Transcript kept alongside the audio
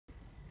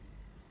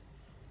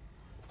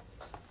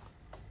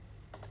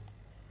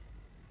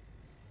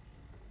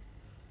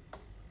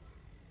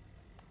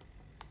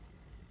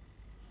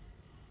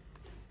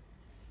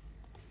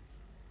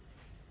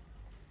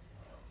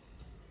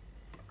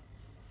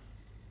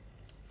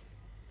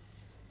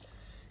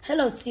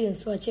Hello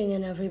students watching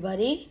and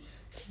everybody.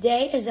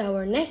 Today is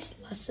our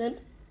next lesson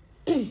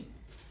in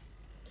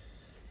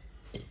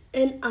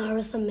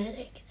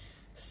arithmetic.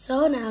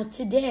 So now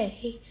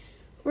today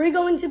we're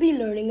going to be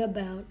learning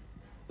about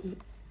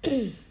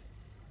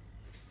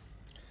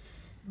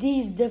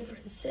these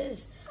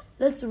differences.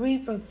 Let's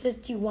read from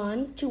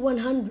 51 to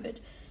 100.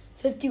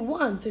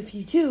 51,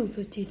 52,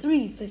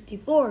 53,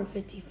 54,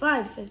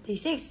 55,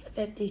 56,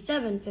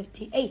 57,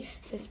 58,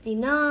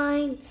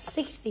 59,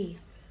 60.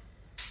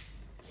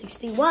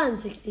 61,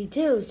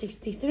 62,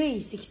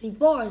 63,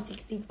 64,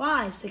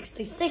 65,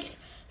 66,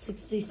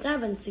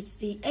 67,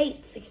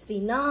 68,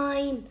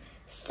 69,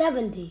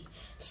 70,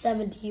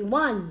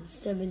 71,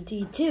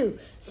 72,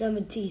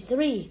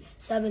 73,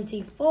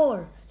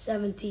 74,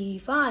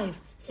 75,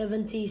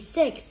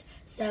 76,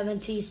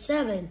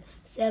 77,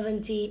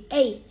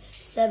 78,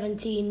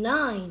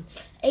 79,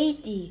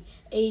 80,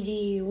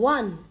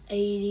 81,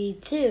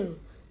 82,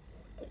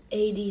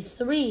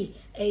 83,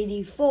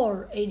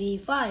 84,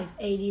 85,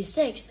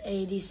 86,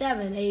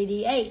 87,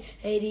 88,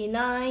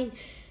 89,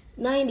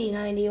 90,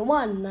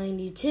 91,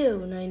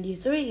 92,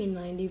 93,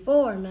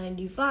 94,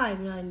 95,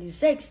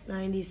 96,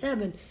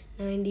 97,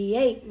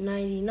 98,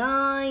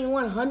 99,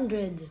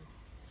 100.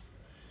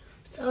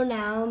 So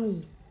now,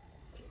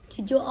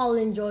 did you all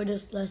enjoy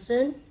this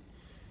lesson?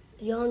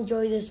 Did you all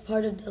enjoy this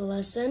part of the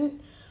lesson,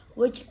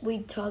 which we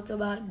talked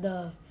about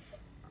the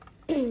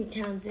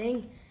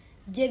counting?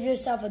 Give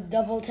yourself a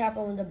double tap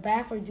on the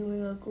back for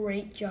doing a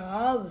great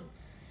job.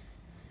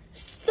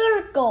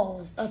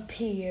 Circles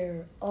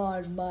appear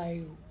on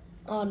my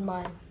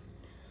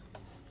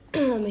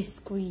my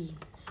screen.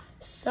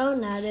 So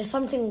now there's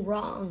something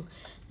wrong.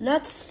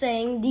 Let's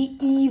sing the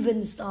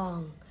even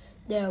song.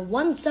 There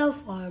once a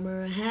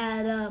farmer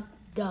had a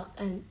duck,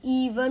 and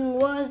even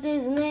was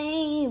his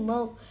name.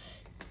 Oh,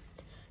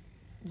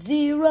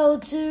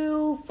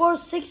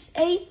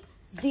 02468,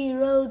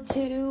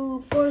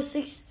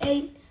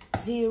 02468.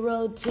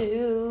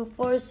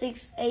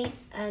 02468,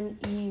 and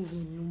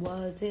even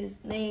was his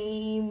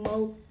name.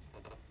 Oh,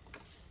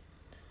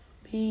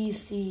 be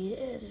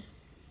seated.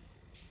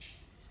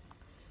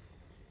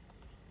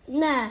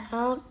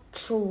 Now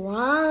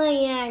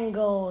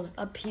triangles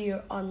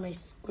appear on my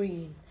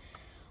screen.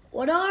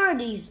 What are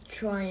these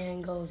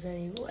triangles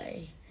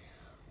anyway?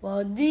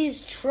 Well,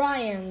 these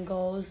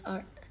triangles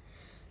are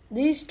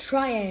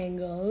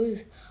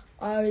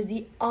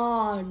the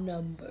odd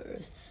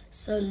numbers.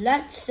 So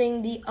let's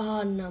sing the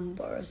odd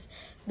numbers.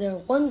 There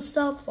once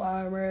a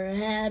farmer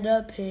had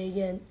a pig,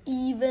 and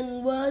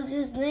even was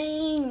his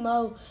name.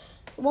 Oh,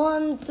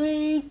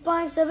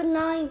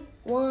 13579,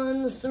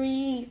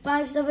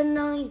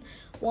 13579,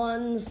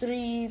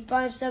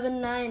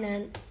 13579,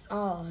 and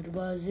odd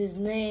was his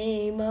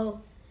name.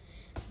 Oh,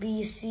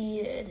 be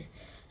seated.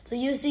 So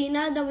you see,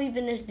 now that we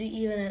finished the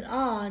even and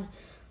odd,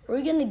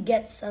 we're gonna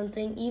get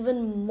something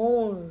even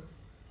more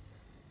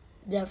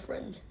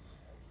different.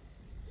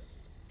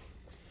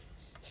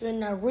 So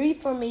now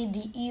read for me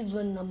the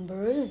even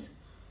numbers: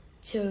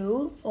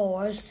 2,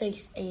 4,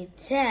 6, 8,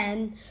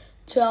 10,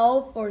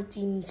 12,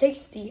 14,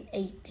 16,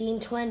 18,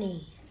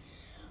 20.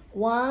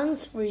 1,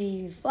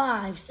 3,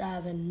 5,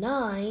 7,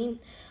 9,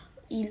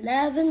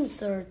 11,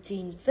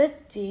 13,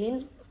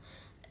 15,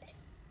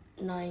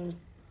 9,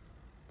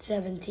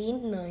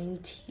 17,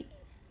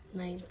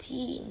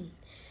 19.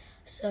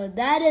 So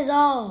that is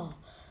all.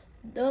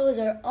 Those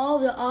are all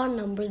the odd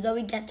numbers that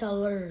we get to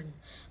learn.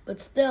 But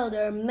still,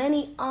 there are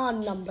many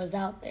odd numbers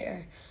out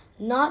there.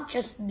 Not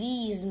just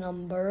these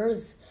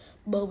numbers,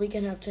 but we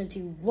can have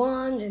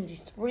 21,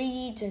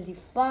 23,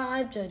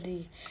 25,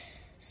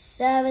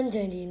 27,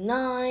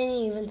 29,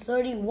 even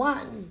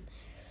 31.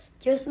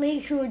 Just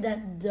make sure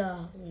that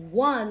the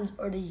ones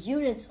or the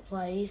units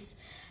place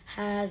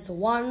has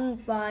 1,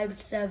 5,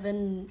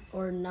 7,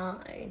 or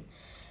 9.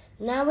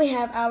 Now we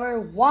have our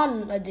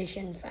 1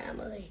 addition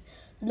family.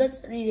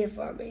 Let's read it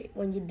for me.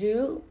 When you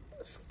do,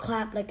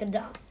 clap like a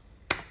dog.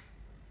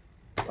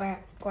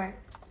 Quack, quack.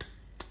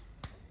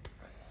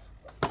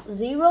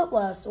 0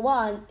 plus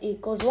 1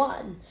 equals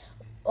 1.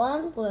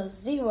 1 plus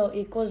 0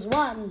 equals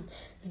 1.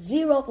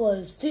 0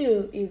 plus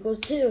 2 equals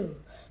 2.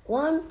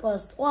 1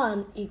 plus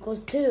 1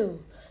 equals 2.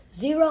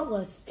 0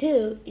 plus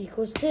 2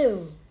 equals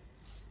 2.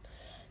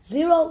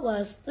 0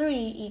 plus 3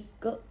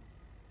 equals...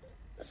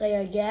 Say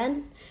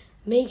again.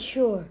 Make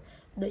sure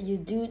that you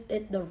do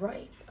it the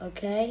right,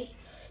 okay?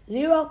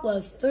 0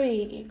 plus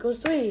 3 equals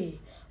 3.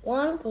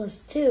 1 plus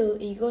 2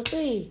 equals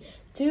 3.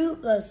 2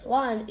 plus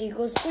 1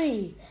 equals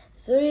 3.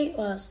 3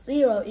 plus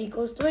 0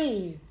 equals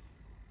 3.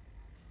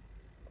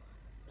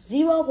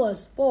 0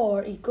 plus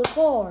 4 equals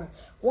 4.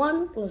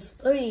 1 plus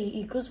 3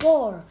 equals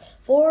 4.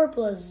 4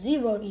 plus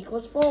 0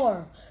 equals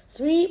 4.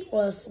 3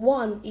 plus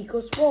 1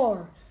 equals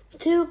 4.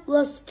 2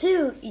 plus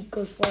 2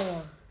 equals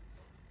 4.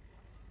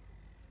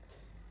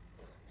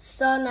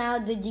 So now,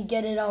 did you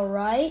get it all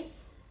right?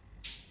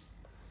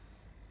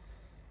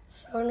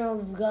 So now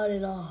we've got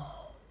it all.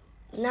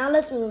 Now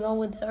let's move on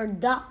with our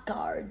dot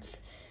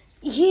cards.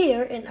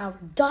 Here in our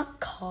dot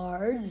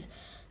cards,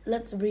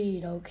 let's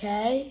read,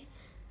 okay?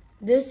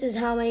 This is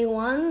how many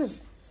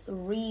ones?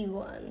 3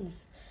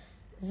 ones.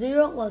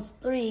 0 plus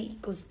 3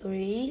 equals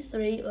 3.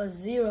 3 plus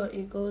 0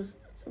 equals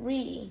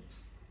 3.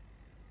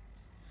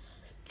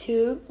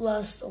 2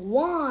 plus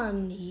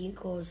 1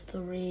 equals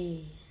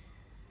 3.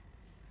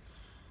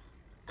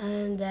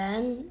 And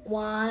then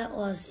 1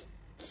 plus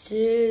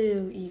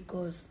 2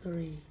 equals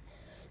 3.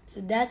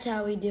 So that's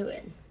how we do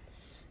it.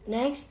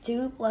 Next,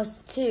 2 plus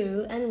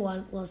 2 and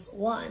 1 plus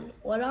 1.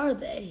 What are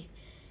they?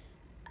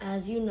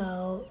 As you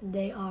know,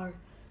 they are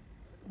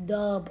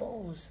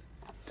doubles.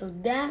 So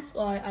that's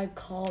why I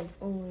called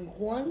only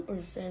one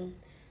person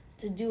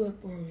to do it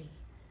for me,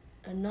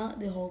 and not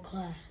the whole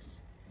class.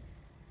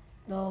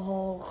 The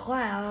whole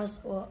class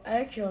will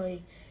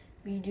actually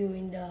be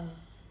doing the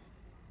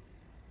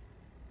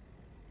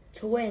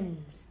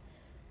twins.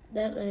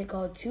 That's what I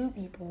call 2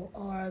 people,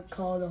 or I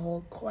call the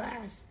whole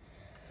class.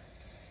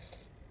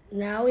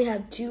 Now we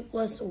have 2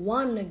 plus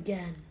 1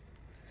 again.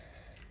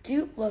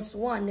 2 plus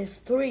 1 is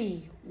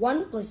 3.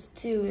 1 plus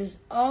 2 is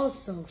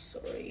also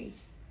 3.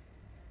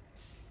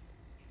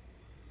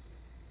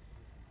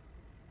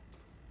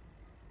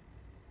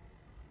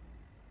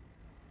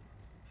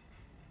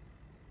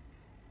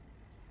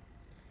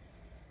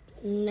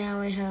 Now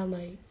I have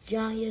my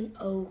giant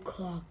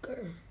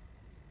o'clocker.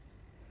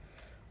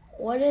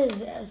 What is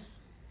this?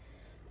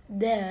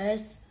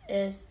 This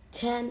is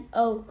 10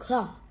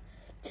 o'clock.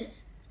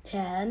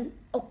 10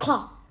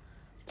 o'clock.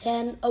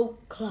 10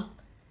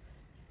 o'clock.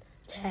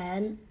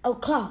 10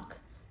 o'clock.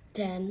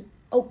 10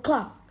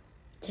 o'clock.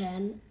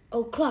 10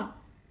 o'clock.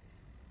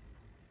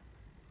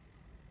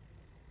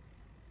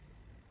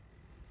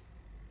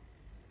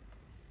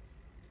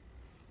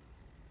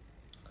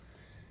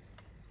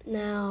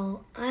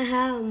 Now I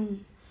have,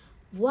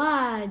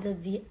 why does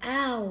the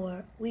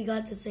hour, we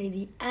got to say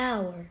the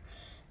hour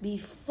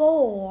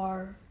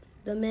before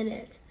the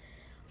minute?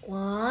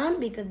 1,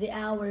 because the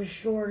hour is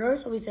shorter,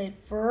 so we say it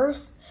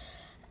first.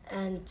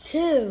 And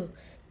 2,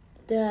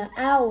 the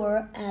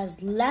hour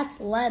has less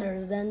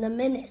letters than the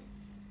minute.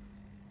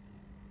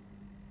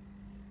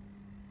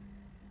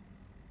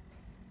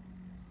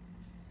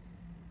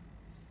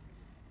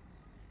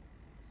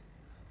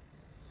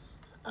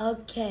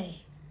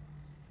 Okay.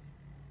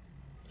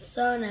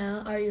 So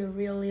now, are you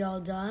really all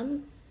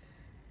done?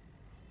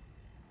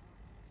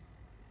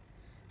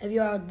 If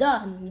you are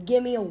done,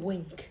 give me a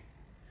wink.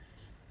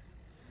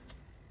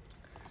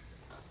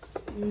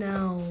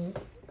 Now,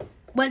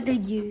 what do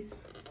you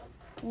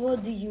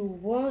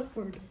want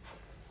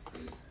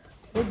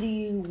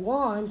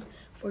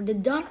for the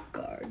dot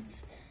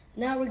cards?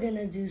 Now we're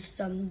gonna do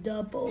some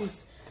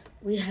doubles.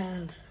 We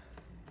have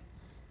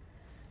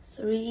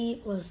 3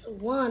 plus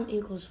 1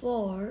 equals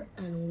 4,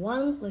 and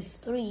 1 plus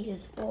 3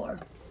 is 4.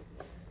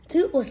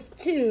 2 plus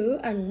 2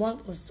 and 1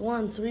 plus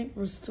 1, 3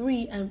 plus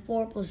 3 and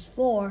 4 plus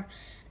 4,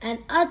 and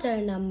other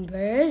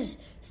numbers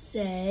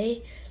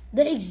say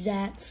the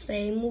exact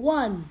same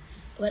one.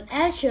 But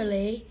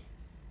actually,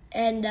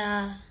 in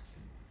the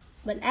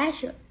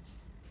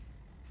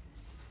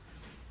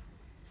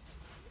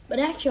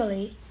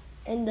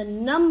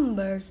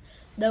numbers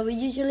that we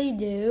usually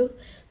do,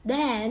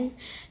 then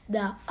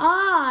the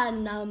odd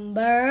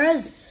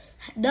numbers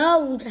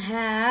don't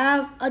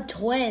have a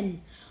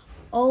twin.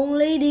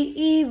 Only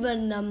the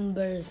even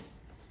numbers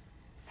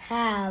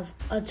have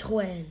a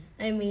twin.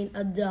 I mean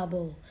a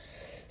double.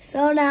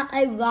 So now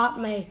I've got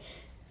my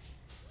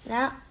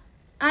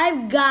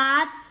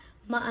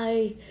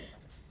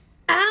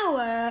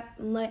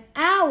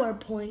hour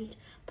point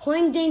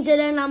pointing to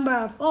the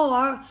number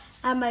 4,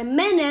 and my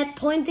minute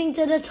pointing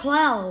to the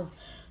 12.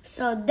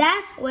 So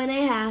that's when I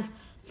have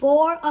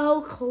 4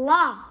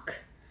 o'clock.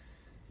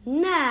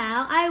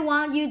 Now I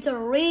want you to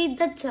read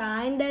the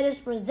time that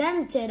is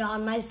presented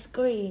on my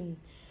screen.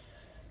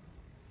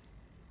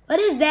 What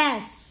is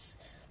this?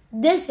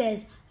 This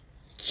is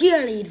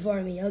cheerlead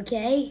for me,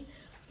 okay?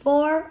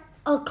 4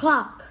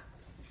 o'clock.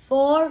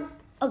 4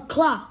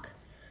 o'clock.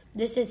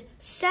 This is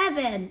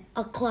 7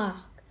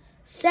 o'clock.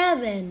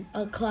 7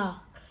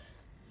 o'clock.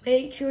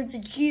 Make sure to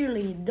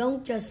cheerlead.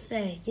 Don't just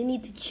say. You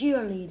need to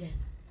cheerlead it.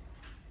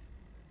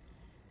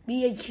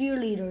 Be a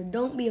cheerleader.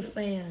 Don't be a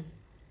fan.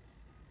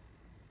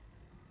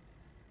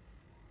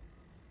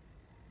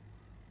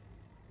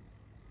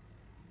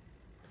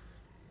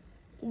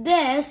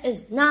 This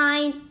is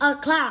 9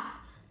 o'clock.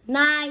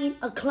 9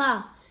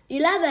 o'clock.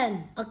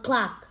 11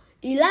 o'clock.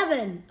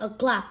 11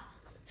 o'clock.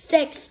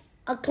 6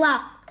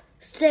 o'clock.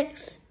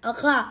 6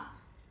 o'clock.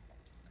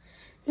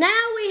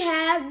 Now we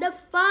have the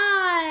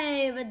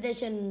 5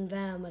 addition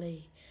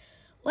family.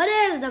 What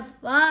is the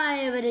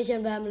 5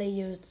 addition family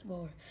used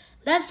for?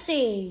 Let's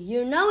see.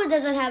 You know it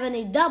doesn't have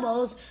any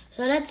doubles,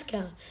 so let's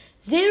count.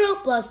 0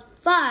 plus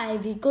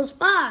 5 equals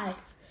 5.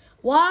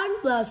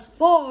 1 plus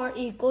 4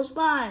 equals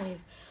 5.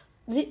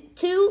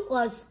 2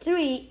 plus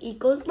 3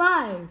 equals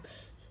 5.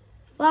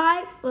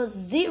 5 plus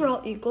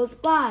 0 equals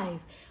 5.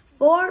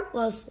 4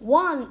 plus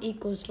 1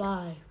 equals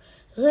 5.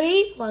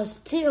 3 plus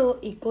 2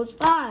 equals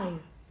 5.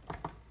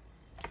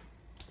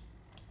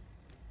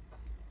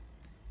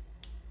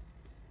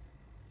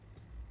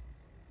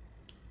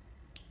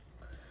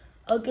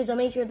 Okay, so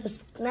make sure to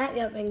snap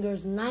your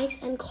fingers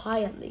nice and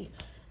quietly.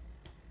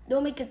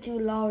 Don't make it too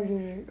loud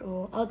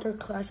or other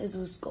classes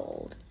will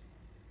scold.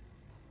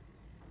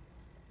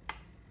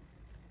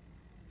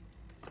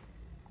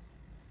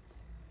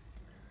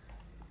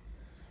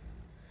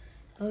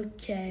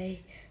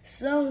 Okay,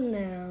 so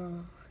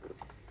now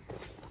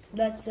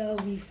that's all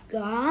we've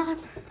got.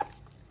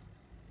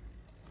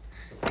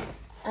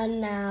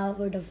 And now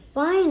for the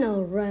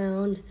final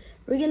round,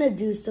 we're gonna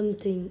do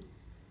something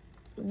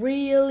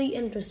really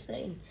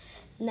interesting.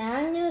 Now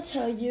I'm gonna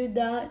tell you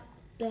that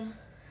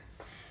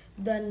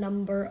the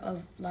number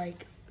of,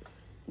 like,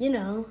 you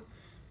know,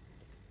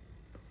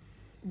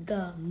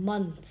 the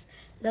months.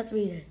 Let's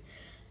read it.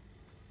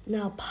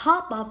 Now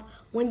pop up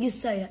when you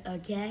say it,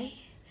 okay?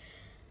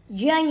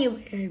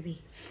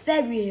 January,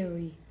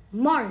 February,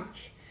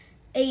 March,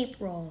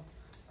 April,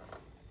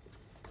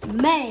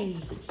 May,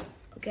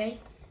 okay?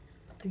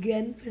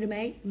 Again for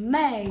the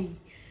May,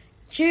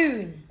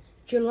 June,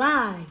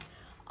 July,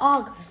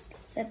 August,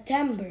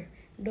 September,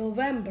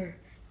 November,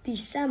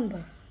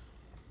 December.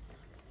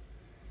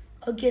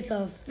 Okay,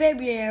 so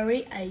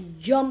February I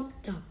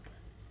jumped up.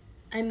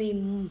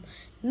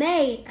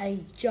 May I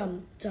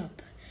jumped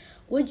up,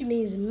 which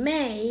means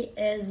May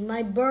is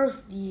my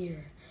birth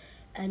year.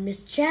 And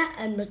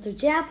Mr.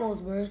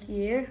 Chappell's birth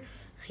year,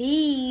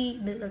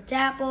 Mr.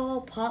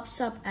 Chappell pops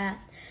up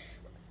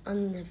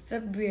on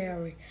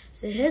February.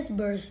 So his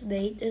birth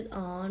date is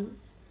on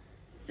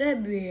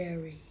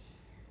February.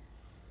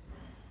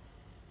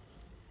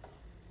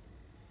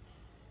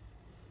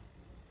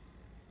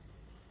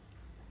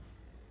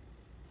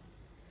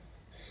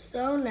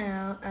 So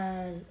now,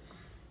 as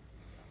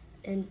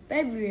in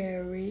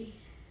February,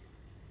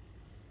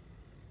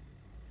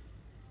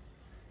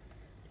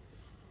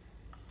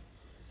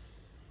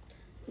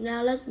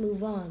 now let's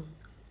move on.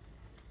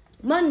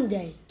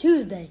 Monday,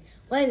 Tuesday,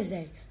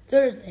 Wednesday,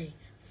 Thursday,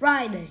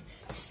 Friday,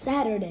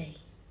 Saturday,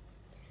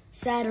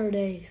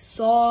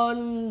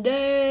 Sunday.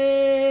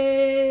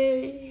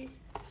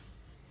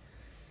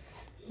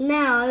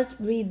 Now let's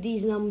read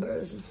these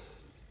numbers.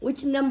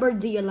 Which number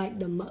do you like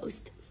the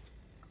most?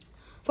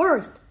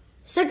 First,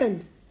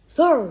 second,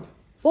 third,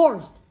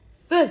 fourth,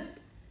 fifth,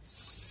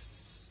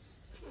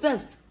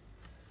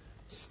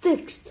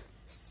 sixth,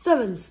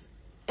 seventh,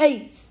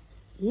 eighth,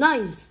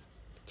 ninth,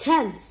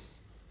 10th,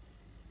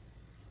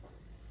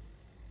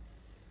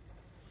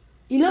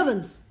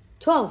 11th,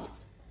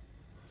 12th,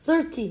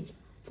 13th,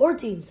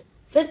 14th,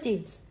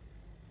 15th.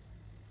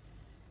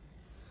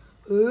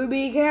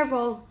 Be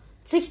careful.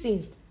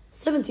 16th,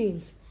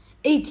 17th,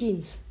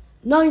 18th,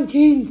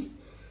 19th,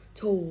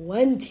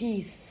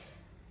 20th,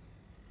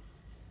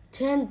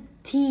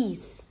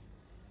 20th,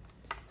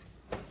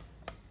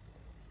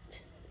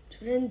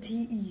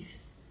 20th.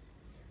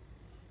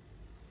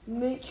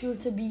 Make sure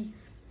to be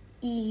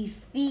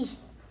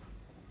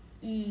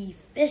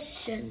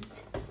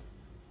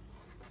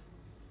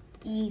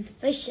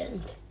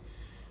efficient.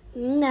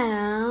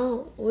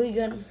 Now we're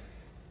gonna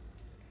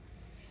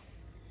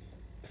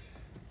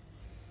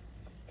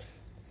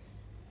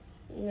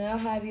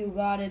have you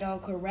got it all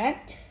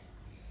correct?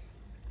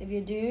 If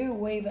you do,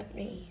 wave at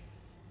me.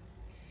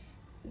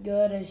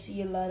 Good, I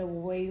see a lot of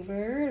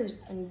wavers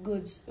and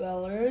good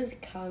spellers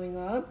coming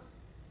up.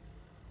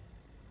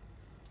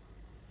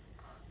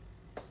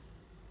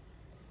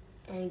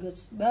 And good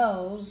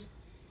spells.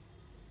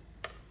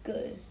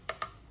 Good.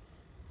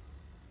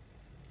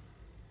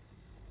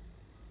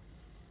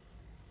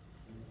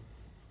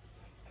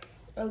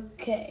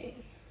 Okay.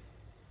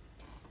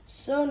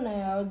 So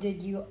now,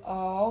 did you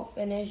all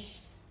finish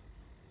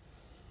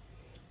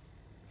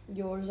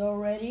yours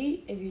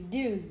already? If you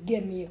do,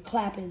 give me a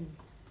clapping.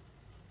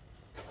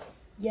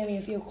 Give me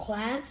a few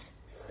claps,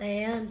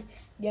 stand,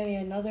 give me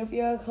another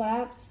few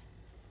claps,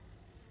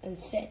 and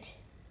sit.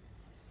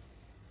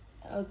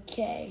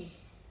 Okay.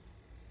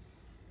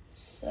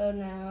 So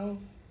now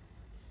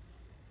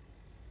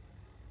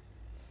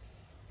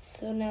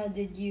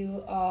did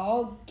you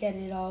all get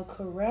it all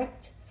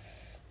correct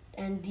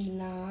and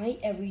deny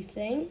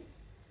everything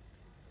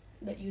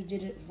that you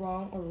did it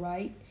wrong or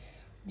right?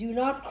 Do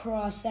not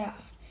cross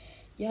out.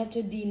 You have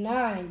to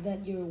deny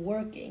that you're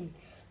working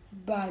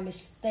by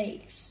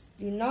mistakes.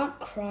 Do not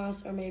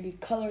cross or maybe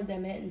color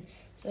them in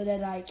so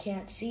that I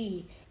can't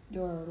see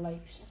your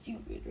like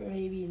stupid or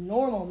maybe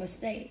normal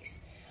mistakes.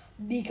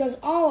 Because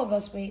all of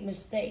us make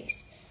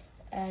mistakes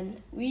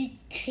and we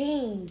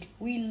change,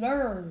 we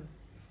learn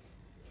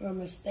from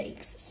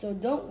mistakes. So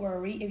don't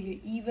worry if you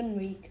even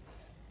make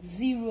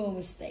 0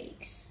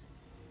 mistakes.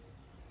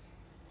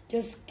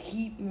 Just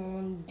keep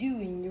on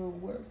doing your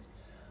work.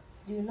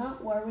 Do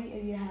not worry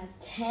if you have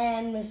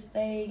 10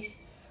 mistakes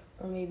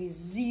or maybe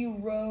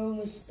 0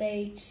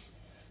 mistakes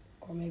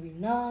or maybe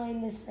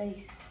 9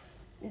 mistakes.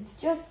 It's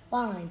just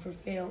fine for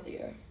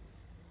failure.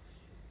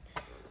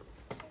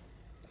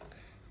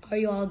 Are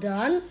you all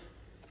done?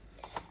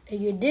 If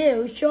you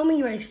do, show me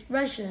your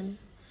expression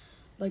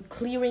by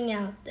clearing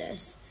out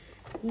this.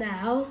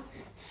 Now,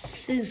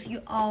 since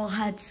you all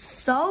had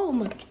so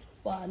much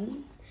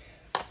fun,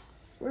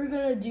 we're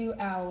gonna do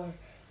our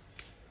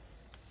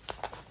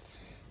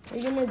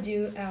we're gonna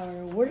do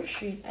our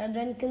worksheet and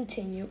then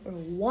continue for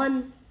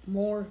one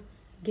more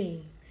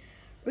game.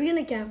 We're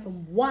gonna count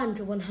from 1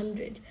 to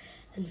 100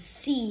 and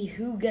see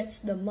who gets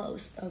the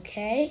most,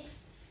 okay?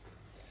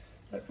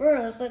 But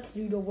first, let's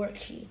do the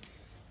worksheet.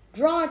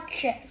 Draw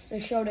checks to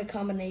show the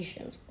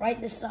combinations.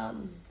 Write the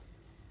sum.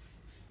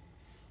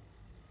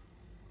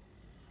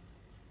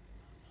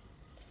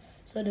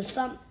 So the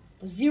sum,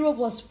 0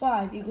 plus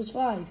 5 equals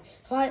 5.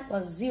 5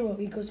 plus 0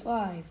 equals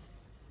 5.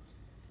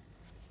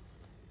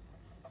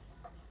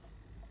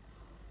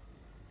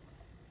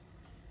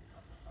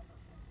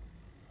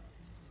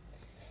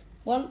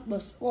 One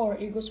plus 4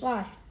 equals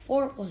 5.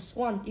 4 plus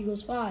 1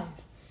 equals 5.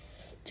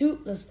 2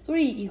 plus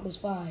 3 equals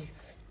 5.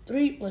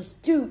 3 plus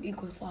 2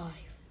 equals 5.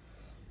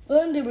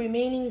 Fill in the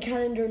remaining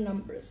calendar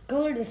numbers.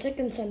 Color the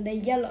second Sunday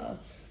yellow.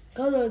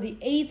 Color the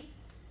 8th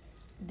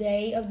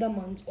day of the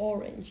month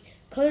orange.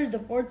 Color the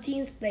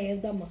 14th day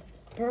of the month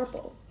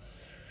purple.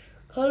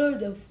 Color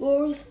the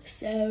 4th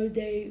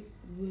Saturday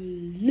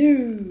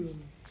blue.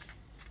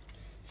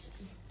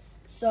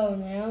 So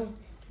now,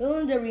 fill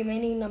in the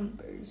remaining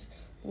numbers.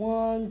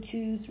 1,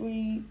 2,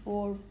 3,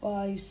 4,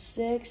 5,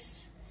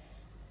 6,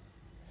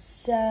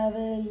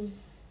 7,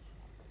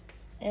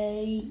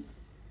 8,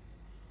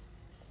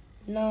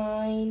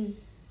 9,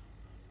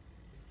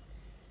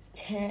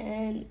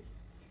 10,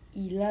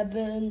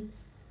 11,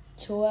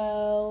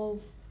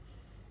 12,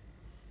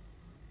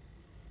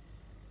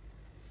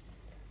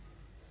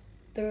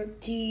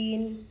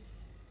 13,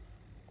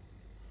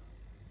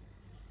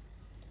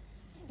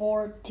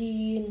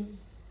 14,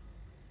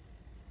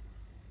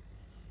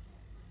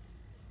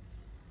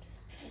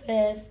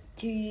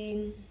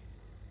 15,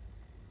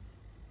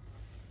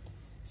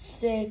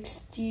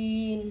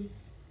 16,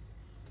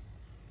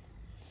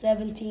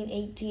 17,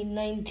 18,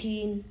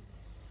 19,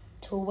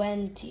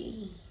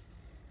 20,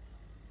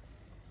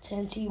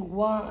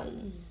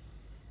 21,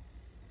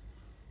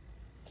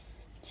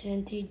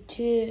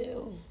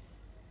 22,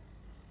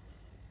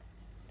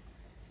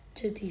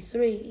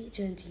 23,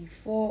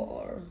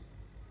 24,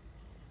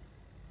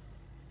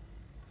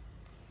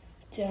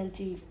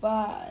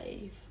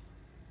 25,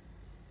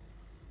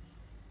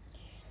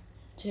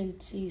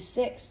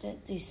 26,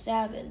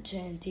 27,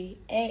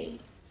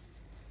 28,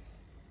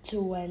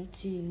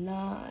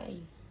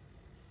 29,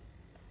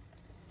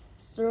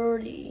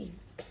 30.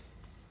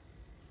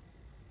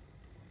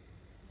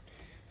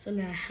 So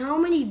now, how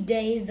many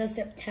days does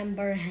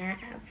September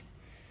have?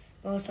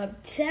 Well,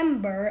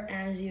 September,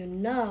 as you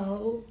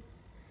know,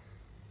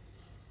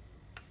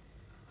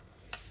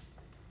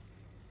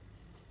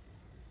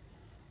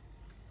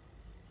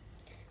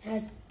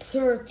 has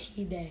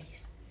 30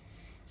 days.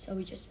 So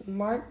we just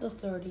mark the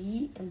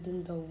 30 and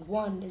then the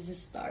 1 is the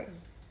start.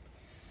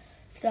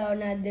 So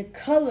now the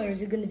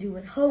colors you're going to do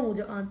at home with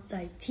your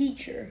on-site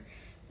teacher.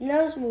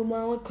 Now let's move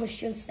on with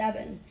question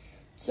 7.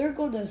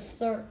 Circle the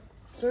third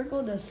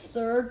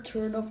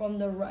turtle from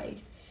the right.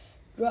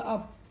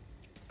 Draw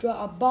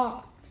a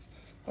box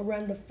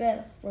around the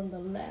 5th from the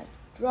left.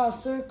 Draw a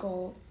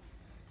circle.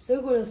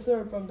 Circle the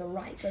 3rd from the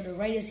right. So the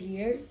right is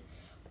here.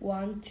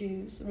 1,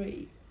 2,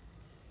 3.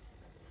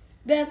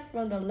 5th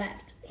from the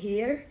left.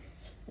 Here.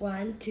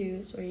 1,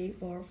 2, 3,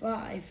 4,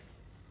 5.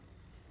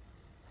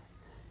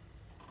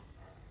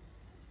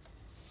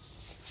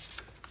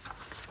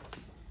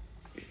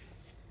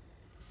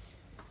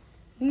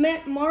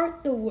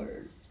 Mark the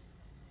words.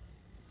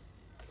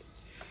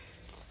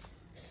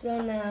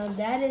 So now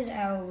that is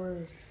our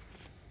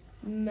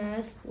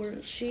math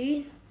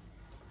worksheet.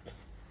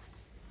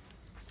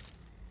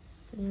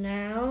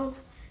 Now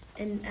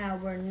in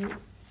our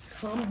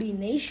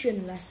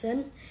combination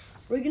lesson,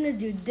 we're gonna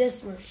do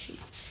this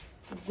worksheet,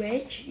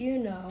 which you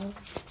know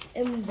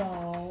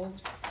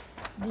involves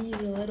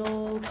these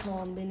little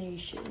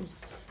combinations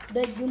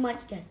that you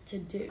might get to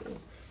do.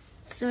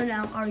 So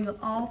now, are you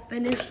all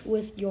finished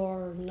with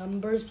your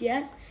numbers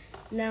yet?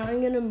 Now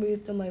I'm gonna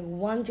move to my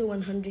 1 to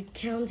 100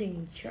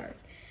 counting chart,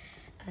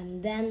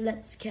 and then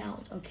let's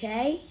count,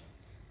 okay?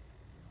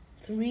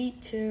 3,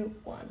 2,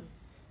 1.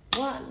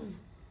 1,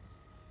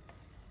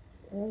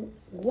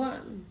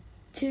 1,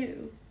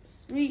 2,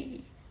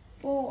 3,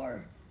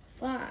 4,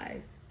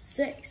 5,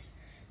 6,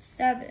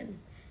 7,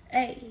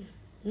 8,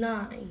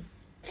 9,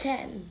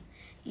 10,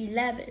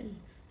 11,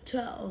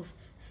 12,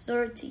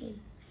 13,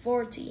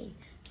 14,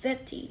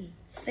 15,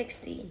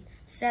 16,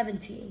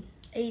 17,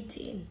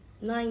 18,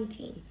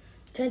 19,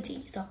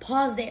 20. So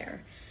pause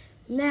there.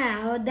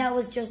 Now that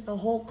was just the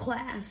whole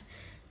class.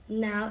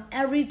 Now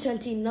every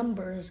 20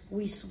 numbers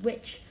we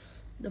switch.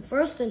 The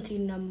first 20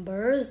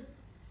 numbers,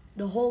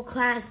 the whole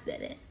class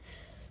did it.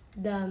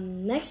 The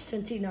next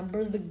 20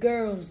 numbers, the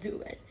girls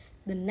do it.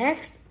 The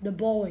next, the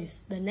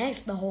boys. The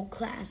next, the whole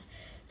class.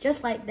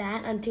 Just like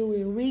that until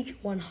we reach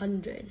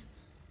 100.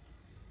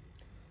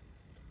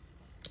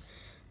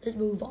 Let's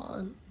move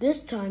on.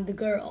 This time the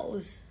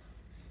girls.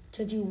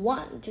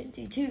 21,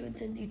 22,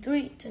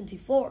 23,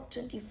 24,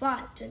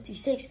 25,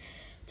 26,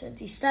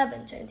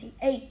 27,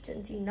 28,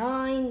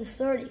 29,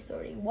 30,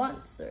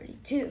 31,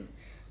 32,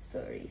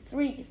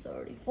 33,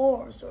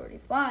 34,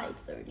 35,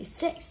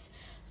 36,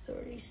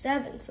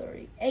 37,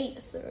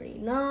 38,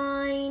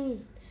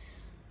 39,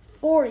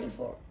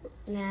 44.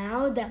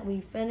 Now that we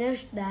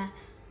finished that,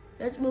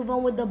 let's move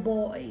on with the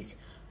boys.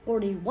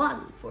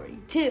 41,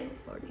 42,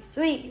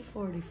 43,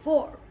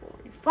 44,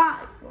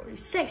 45,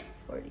 46,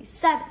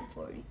 47,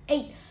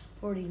 48,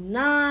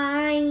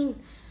 49,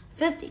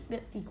 50,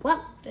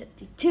 51,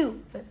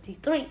 52,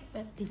 53,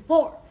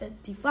 54,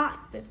 55,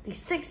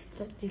 56,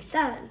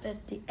 57,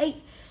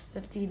 58,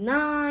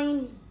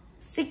 59,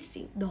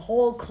 60, the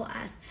whole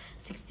class,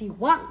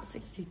 61,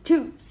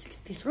 62,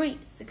 63,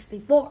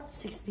 64,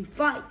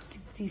 65,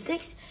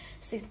 66,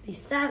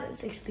 67,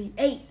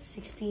 68,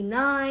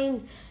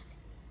 69,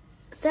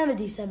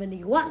 70,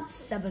 71,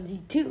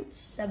 72,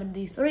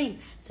 73,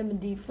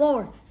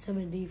 74,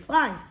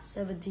 75,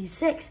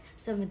 76,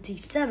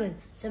 77,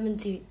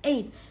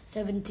 78,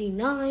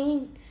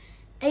 79,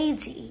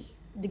 80,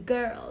 the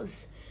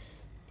girls,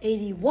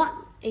 81,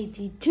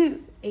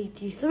 82,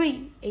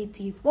 83,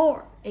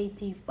 84,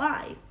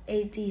 85,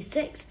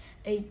 86,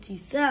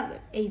 87,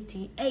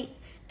 88,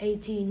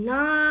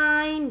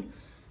 89,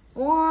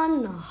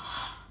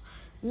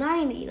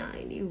 90,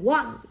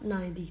 91,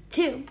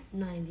 92,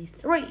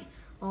 93,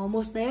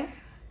 almost there,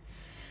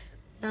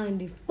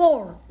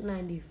 94,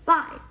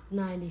 95,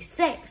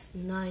 96,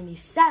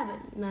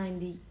 97,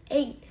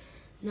 98,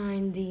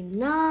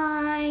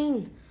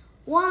 99,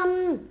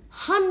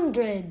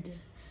 100.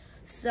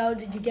 So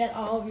did you get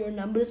all of your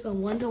numbers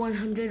from 1 to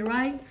 100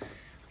 right?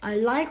 I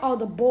like all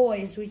the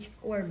boys which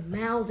were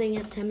mouthing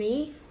it to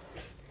me.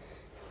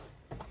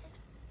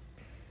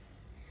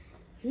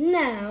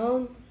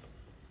 Now,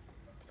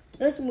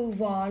 let's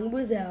move on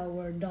with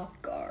our dot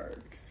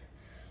cards.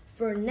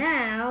 For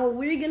now,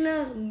 we're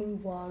gonna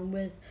move on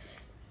with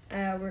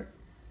our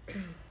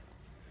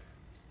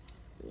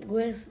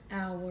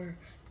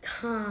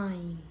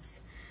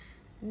times.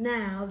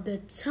 Now, the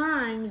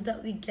times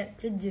that we get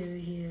to do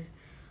here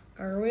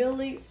are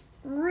really,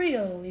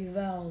 really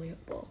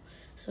valuable.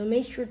 So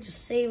make sure to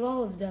save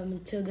all of them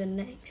until the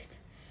next.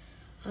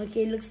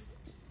 Okay,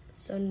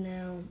 so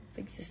now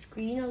fix the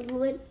screen a little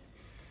bit.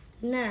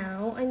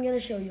 Now, I'm gonna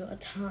show you a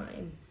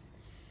time.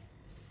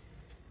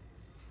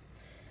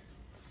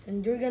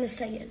 And you're gonna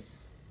say it.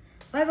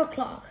 5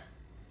 o'clock,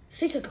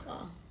 6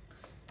 o'clock,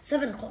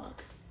 7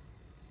 o'clock,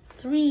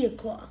 3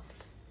 o'clock,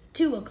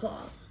 2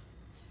 o'clock,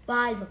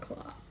 5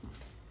 o'clock.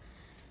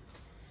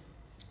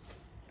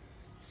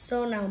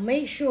 So now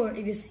make sure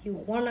if you see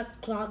 1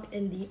 o'clock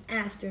in the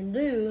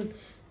afternoon,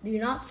 do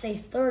not say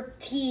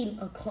 13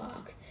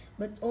 o'clock,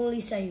 but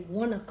only say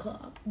 1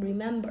 o'clock,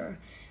 remember.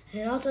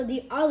 And also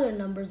the other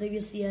numbers that you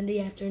see in the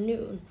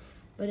afternoon,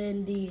 but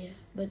in the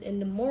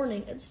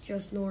morning it's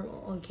just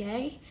normal,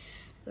 okay?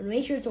 But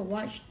make sure to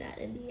watch that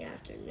in the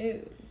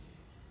afternoon.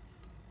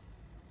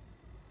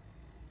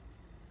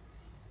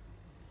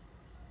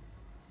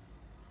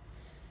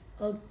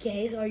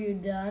 Okay, so are you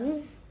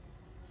done?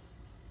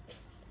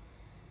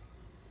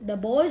 The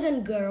boys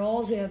and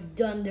girls who have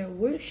done their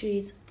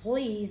worksheets,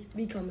 please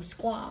become a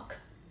squawk.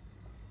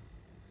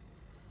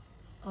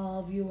 All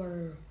of you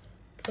are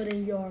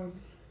putting your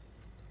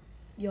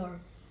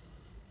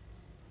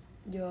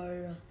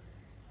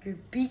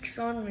beaks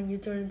on when you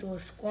turn into a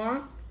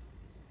squawk.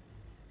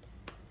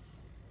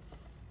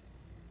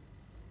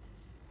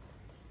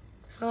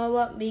 How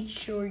about make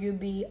sure you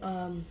be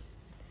how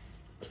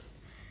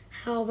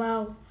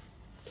about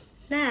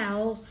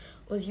now,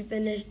 once you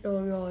finish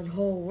your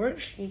whole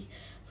worksheet,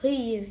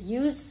 please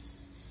use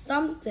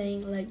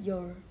something like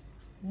your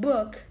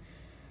book,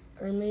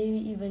 or maybe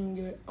even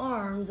your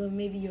arms, or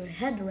maybe your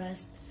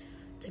headrest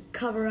to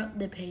cover up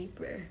the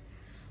paper.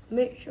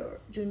 Make sure,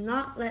 do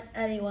not let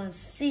anyone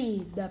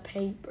see the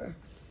paper.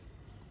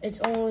 It's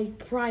only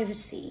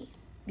privacy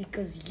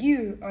because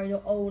you are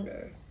the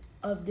owner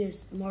of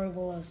this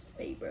marvelous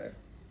paper.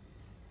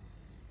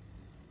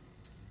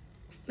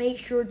 Make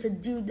sure to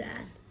do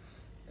that.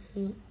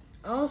 And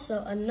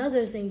also,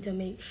 another thing to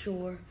make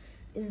sure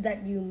is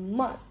that you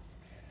must.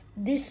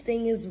 This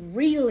thing is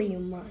really a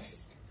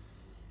must.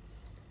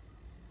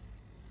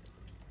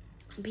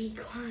 Be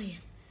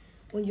quiet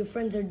when your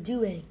friends are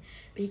doing,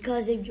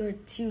 because if you're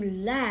too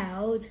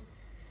loud,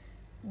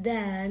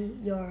 then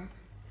your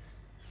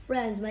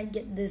friends might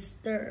get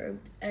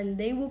disturbed and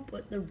they will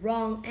put the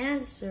wrong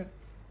answer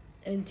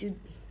into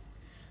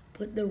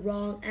the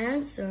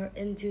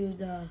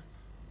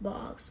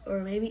box, or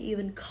maybe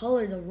even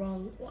color the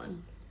wrong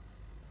one,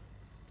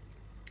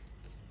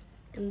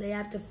 and they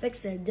have to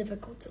fix it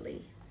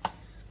difficultly.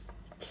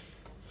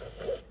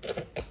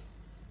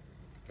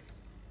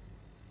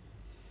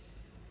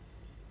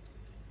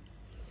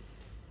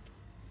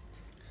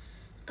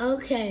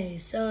 Okay,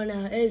 so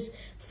now is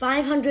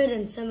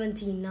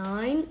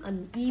 579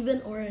 an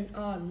even or an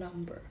odd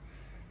number?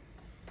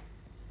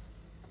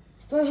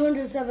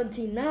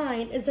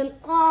 579 is an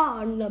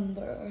odd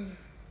number.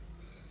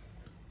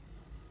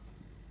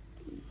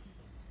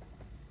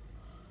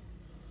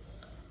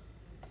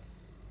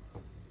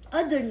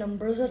 Other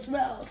numbers as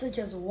well, such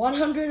as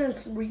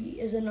 103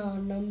 is an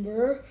odd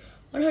number,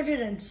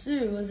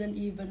 102 is an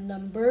even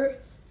number.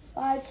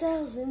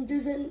 5,000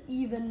 is an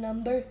even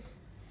number.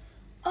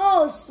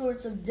 All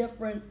sorts of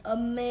different,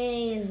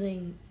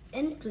 amazing,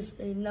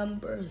 interesting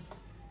numbers.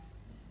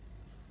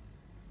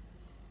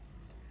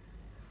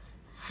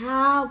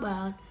 How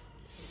about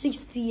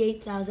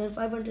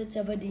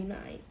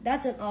 68,579?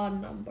 That's an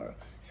odd number.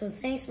 So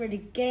thanks for the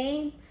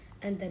game,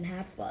 and then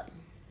have fun.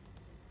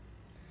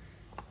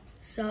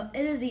 So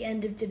it is the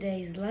end of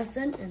today's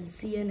lesson, and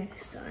see you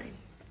next time.